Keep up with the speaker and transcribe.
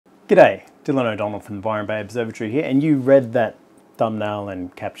G'day, Dylan O'Donnell from the Byron Bay Observatory here, and you read that thumbnail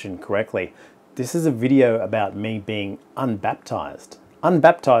and caption correctly. This is a video about me being unbaptized.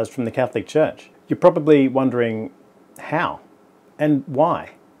 Unbaptized from the Catholic Church. You're probably wondering how and why,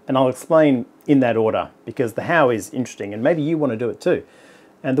 and I'll explain in that order because the how is interesting and maybe you want to do it too.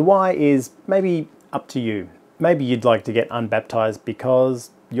 And the why is maybe up to you. Maybe you'd like to get unbaptized because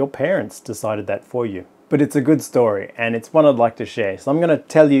your parents decided that for you. But it's a good story and it's one I'd like to share. So I'm going to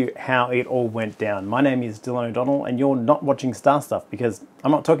tell you how it all went down. My name is Dylan O'Donnell and you're not watching Star Stuff because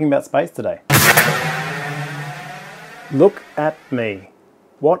I'm not talking about space today. Look at me.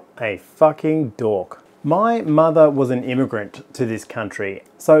 What a fucking dork. My mother was an immigrant to this country.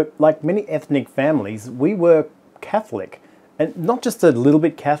 So like many ethnic families, we were Catholic. And not just a little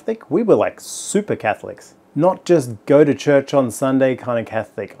bit Catholic, we were like super Catholics. Not just go to church on Sunday kind of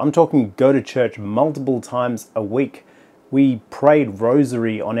Catholic. I'm talking go to church multiple times a week. We prayed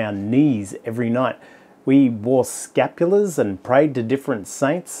rosary on our knees every night. We wore scapulars and prayed to different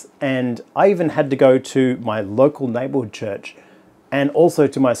saints. And I even had to go to my local neighborhood church and also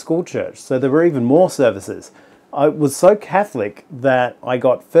to my school church. So there were even more services. I was so Catholic that I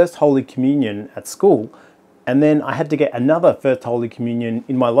got First Holy Communion at school. And then I had to get another First Holy Communion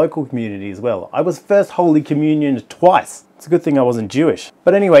in my local community as well. I was First Holy Communion twice. It's a good thing I wasn't Jewish.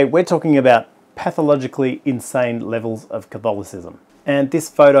 But anyway, we're talking about pathologically insane levels of Catholicism. And this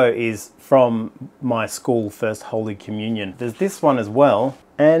photo is from my school First Holy Communion. There's this one as well.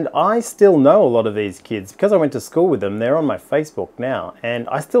 And I still know a lot of these kids because I went to school with them. They're on my Facebook now and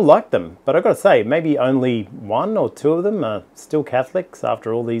I still like them. But I've got to say, maybe only one or two of them are still Catholics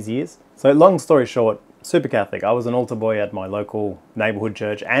after all these years. So long story short, super Catholic. I was an altar boy at my local neighborhood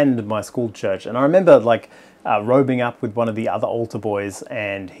church and my school church. And I remember like robing up with one of the other altar boys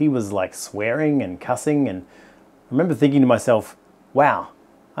and he was like swearing and cussing. And I remember thinking to myself, wow,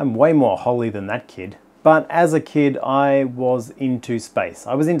 I'm way more holy than that kid. But as a kid, I was into space.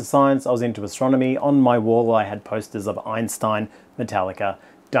 I was into science. I was into astronomy. On my wall, I had posters of Einstein, Metallica,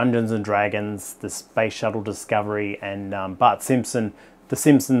 Dungeons and Dragons, the Space Shuttle Discovery, and Bart Simpson, The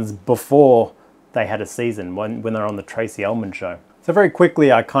Simpsons before they had a season when they were on the Tracy Ullman show. So very quickly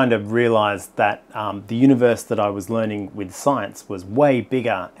I kind of realized that the universe that I was learning with science was way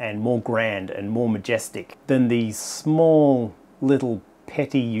bigger and more grand and more majestic than the small little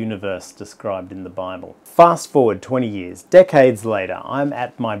petty universe described in the Bible. Fast forward 20 years, decades later, I'm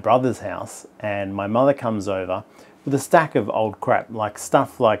at my brother's house and my mother comes over with a stack of old crap, like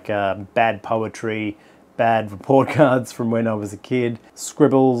stuff like bad poetry, bad report cards from when I was a kid,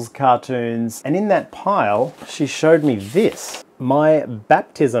 scribbles, cartoons, and in that pile, she showed me this, my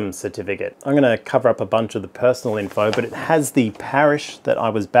baptism certificate. I'm going to cover up a bunch of the personal info, but it has the parish that I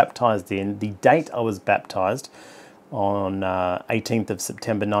was baptized in, the date I was baptized on 18th of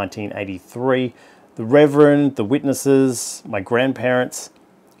September 1983, the reverend, the witnesses, my grandparents,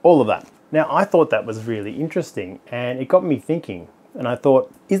 all of that. Now, I thought that was really interesting, and it got me thinking. And I thought,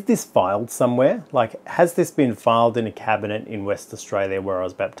 is this filed somewhere? Like, has this been filed in a cabinet in West Australia where I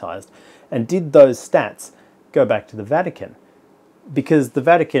was baptized? And did those stats go back to the Vatican? Because the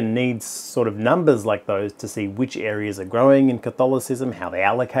Vatican needs sort of numbers like those to see which areas are growing in Catholicism, how they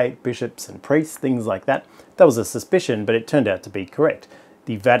allocate bishops and priests, things like that. That was a suspicion, but it turned out to be correct.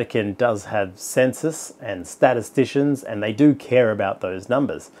 The Vatican does have census and statisticians, and they do care about those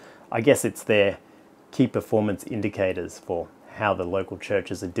numbers. I guess it's their key performance indicators for how the local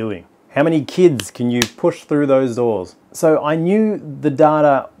churches are doing. How many kids can you push through those doors? So I knew the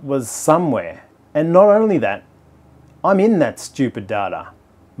data was somewhere. And not only that, I'm in that stupid data.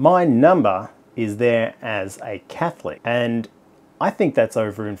 My number is there as a Catholic. And I think that's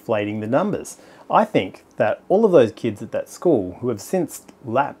overinflating the numbers. I think that all of those kids at that school who have since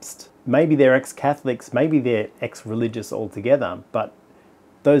lapsed, maybe they're ex-Catholics, maybe they're ex-religious altogether, but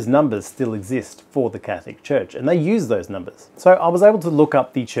those numbers still exist for the Catholic Church and they use those numbers. So I was able to look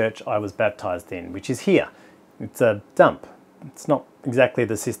up the church I was baptized in, which is here. It's a dump. It's not exactly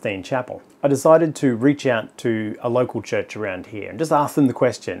the Sistine Chapel. I decided to reach out to a local church around here and just ask them the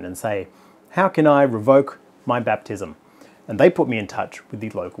question and say, how can I revoke my baptism? And they put me in touch with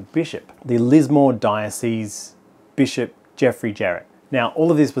the local bishop, the Lismore Diocese Bishop Jeffrey Jarrett. Now, all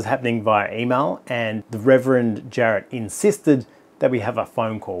of this was happening via email and the Reverend Jarrett insisted that we have a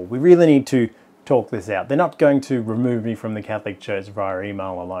phone call. We really need to talk this out. They're not going to remove me from the Catholic Church via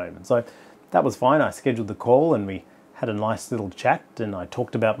email alone. So that was fine. I scheduled the call and we had a nice little chat and I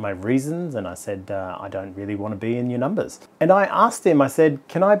talked about my reasons and I said, I don't really want to be in your numbers. And I asked him, I said,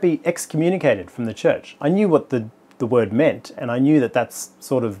 can I be excommunicated from the church? I knew what the word meant and I knew that that's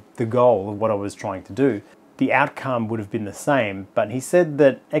sort of the goal of what I was trying to do. the outcome would have been the same, but he said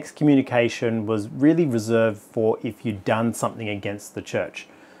that excommunication was really reserved for if you'd done something against the church.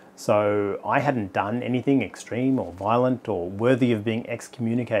 So I hadn't done anything extreme or violent or worthy of being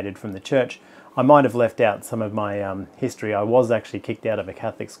excommunicated from the church. I might have left out some of my history. I was actually kicked out of a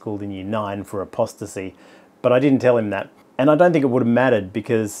Catholic school in Year 9 for apostasy, but I didn't tell him that. And I don't think it would have mattered,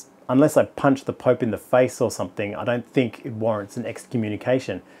 because unless I punched the Pope in the face or something, I don't think it warrants an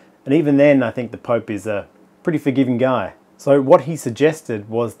excommunication. And even then, I think the Pope is a pretty forgiving guy. So what he suggested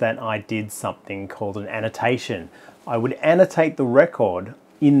was that I did something called an annotation. I would annotate the record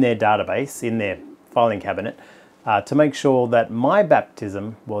in their database, in their filing cabinet, to make sure that my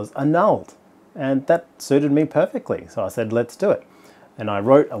baptism was annulled. And that suited me perfectly. So I said, let's do it. And I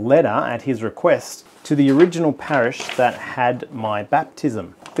wrote a letter at his request to the original parish that had my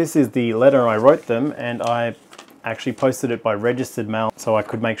baptism. This is the letter I wrote them, and I actually posted it by registered mail so I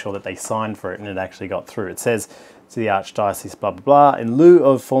could make sure that they signed for it and it actually got through. It says to the Archdiocese, blah, blah, blah, in lieu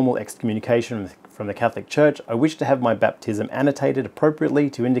of formal excommunication from the Catholic Church, I wish to have my baptism annotated appropriately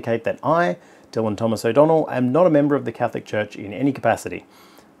to indicate that I, Dylan Thomas O'Donnell, am not a member of the Catholic Church in any capacity.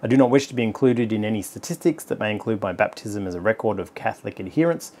 I do not wish to be included in any statistics that may include my baptism as a record of Catholic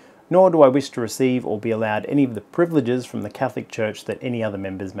adherence, nor do I wish to receive or be allowed any of the privileges from the Catholic Church that any other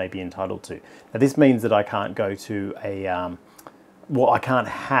members may be entitled to. Now this means that I can't go to I can't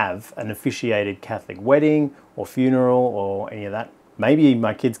have an officiated Catholic wedding or funeral or any of that. Maybe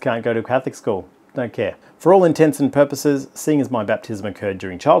my kids can't go to Catholic school. Don't care. For all intents and purposes, seeing as my baptism occurred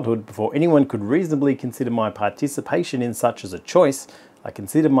during childhood, before anyone could reasonably consider my participation in such as a choice, I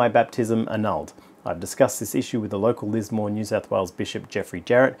consider my baptism annulled. I've discussed this issue with the local Lismore, New South Wales Bishop Geoffrey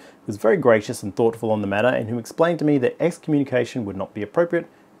Jarrett, who was very gracious and thoughtful on the matter, and who explained to me that excommunication would not be appropriate,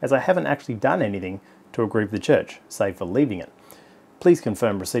 as I haven't actually done anything to aggrieve the church, save for leaving it. Please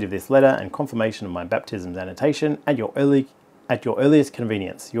confirm receipt of this letter and confirmation of my baptism's annotation at your earliest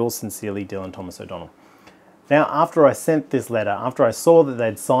convenience. Yours sincerely, Dylan Thomas O'Donnell. Now, after I sent this letter, after I saw that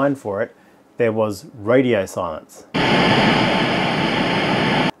they'd signed for it, there was radio silence.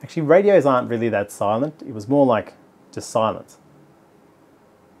 Actually, radios aren't really that silent. It was more like just silence.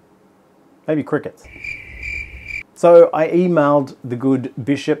 Maybe crickets. So I emailed the good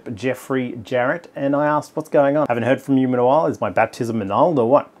Bishop Geoffrey Jarrett and I asked, what's going on? Haven't heard from you in a while. Is my baptism annulled or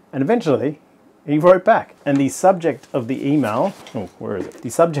what? And eventually he wrote back. And the subject of the email, where is it? The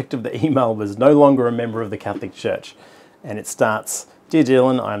subject of the email was no longer a member of the Catholic Church. And it starts, Dear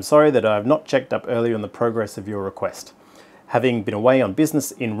Dylan, I am sorry that I have not checked up earlier on the progress of your request. Having been away on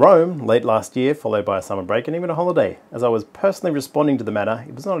business in Rome late last year, followed by a summer break and even a holiday, as I was personally responding to the matter,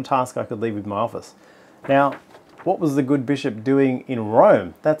 it was not a task I could leave with my office. Now, what was the good bishop doing in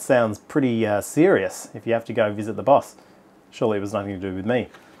Rome? That sounds pretty serious if you have to go visit the boss. Surely it was nothing to do with me.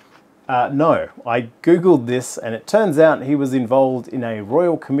 No, I googled this and it turns out he was involved in a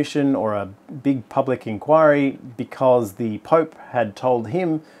royal commission or a big public inquiry because the Pope had told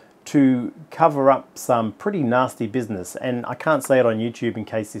him to cover up some pretty nasty business. And I can't say it on YouTube in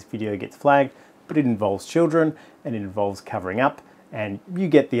case this video gets flagged, but it involves children and it involves covering up, and you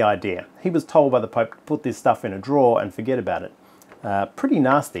get the idea. He was told by the Pope to put this stuff in a drawer and forget about it. Pretty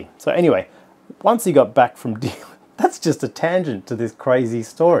nasty. So anyway, once he got back from dealing, that's just a tangent to this crazy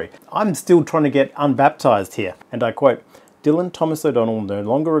story. I'm still trying to get unbaptized here. And I quote, Dylan Thomas O'Donnell no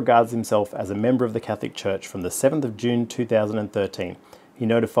longer regards himself as a member of the Catholic Church from the 7th of June 2013. He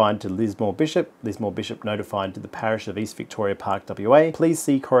notified to Lismore Bishop notified to the parish of East Victoria Park, WA. Please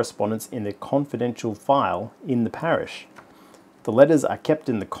see correspondence in the confidential file in the parish. The letters are kept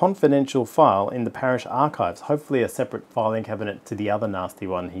in the confidential file in the parish archives, hopefully a separate filing cabinet to the other nasty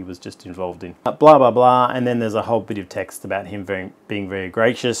one he was just involved in. Blah, blah, blah, and then there's a whole bit of text about him being very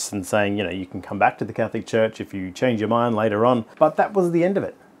gracious and saying, you know, you can come back to the Catholic Church if you change your mind later on. But that was the end of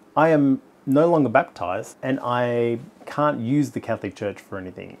it. I am no longer baptized and I can't use the Catholic Church for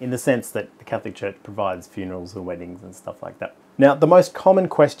anything, in the sense that the Catholic Church provides funerals and weddings and stuff like that. Now, the most common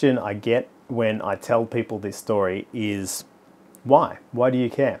question I get when I tell people this story is, why? Why do you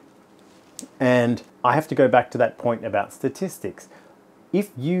care? And I have to go back to that point about statistics.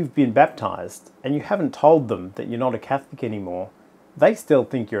 If you've been baptized and you haven't told them that you're not a Catholic anymore, they still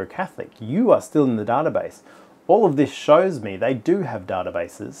think you're a Catholic. You are still in the database. All of this shows me they do have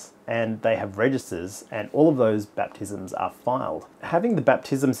databases and they have registers, and all of those baptisms are filed. Having the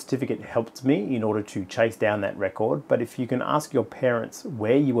baptism certificate helped me in order to chase down that record, but if you can ask your parents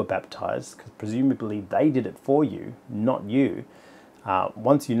where you were baptized, because presumably they did it for you, not you,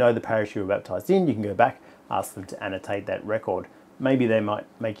 once you know the parish you were baptized in, you can go back, ask them to annotate that record. Maybe they might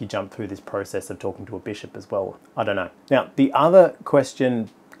make you jump through this process of talking to a bishop as well. I don't know. Now, the other question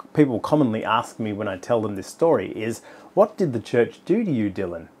people commonly ask me when I tell them this story is, what did the church do to you,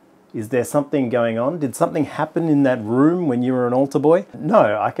 Dylan? Is there something going on? Did something happen in that room when you were an altar boy?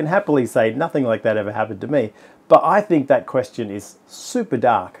 No, I can happily say nothing like that ever happened to me. But I think that question is super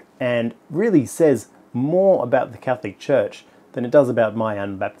dark and really says more about the Catholic Church than it does about my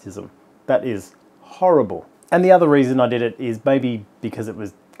unbaptism. That is horrible. And the other reason I did it is maybe because it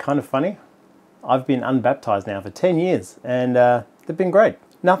was kind of funny. I've been unbaptized now for 10 years and they've been great.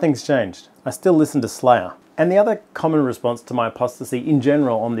 Nothing's changed. I still listen to Slayer. And the other common response to my apostasy in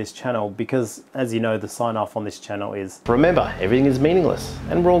general on this channel, because as you know, the sign off on this channel is, remember, everything is meaningless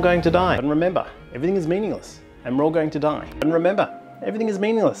and we're all going to die. And remember, everything is meaningless and we're all going to die. And remember, everything is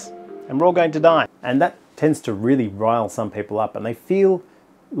meaningless and we're all going to die. And that tends to really rile some people up, and they feel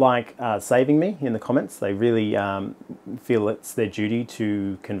like saving me in the comments. They really feel it's their duty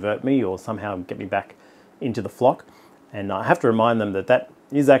to convert me or somehow get me back into the flock. And I have to remind them that that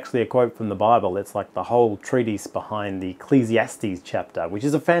is actually a quote from the Bible. It's like the whole treatise behind the Ecclesiastes chapter, which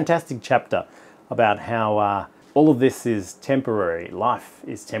is a fantastic chapter about how all of this is temporary. Life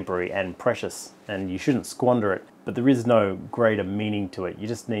is temporary and precious, and you shouldn't squander it. But there is no greater meaning to it. You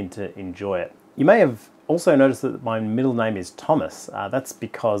just need to enjoy it. You may have also noticed that my middle name is Thomas. That's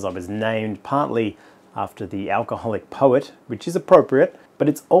because I was named partly after the alcoholic poet, which is appropriate, but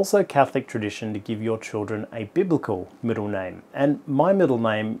it's also Catholic tradition to give your children a biblical middle name. And my middle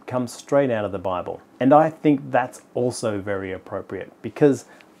name comes straight out of the Bible. And I think that's also very appropriate because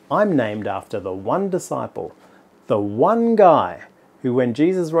I'm named after the one disciple, the one guy who, when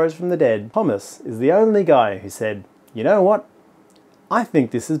Jesus rose from the dead, Thomas is the only guy who said, you know what? I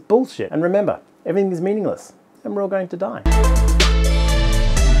think this is bullshit. And remember, everything is meaningless and we're all going to die.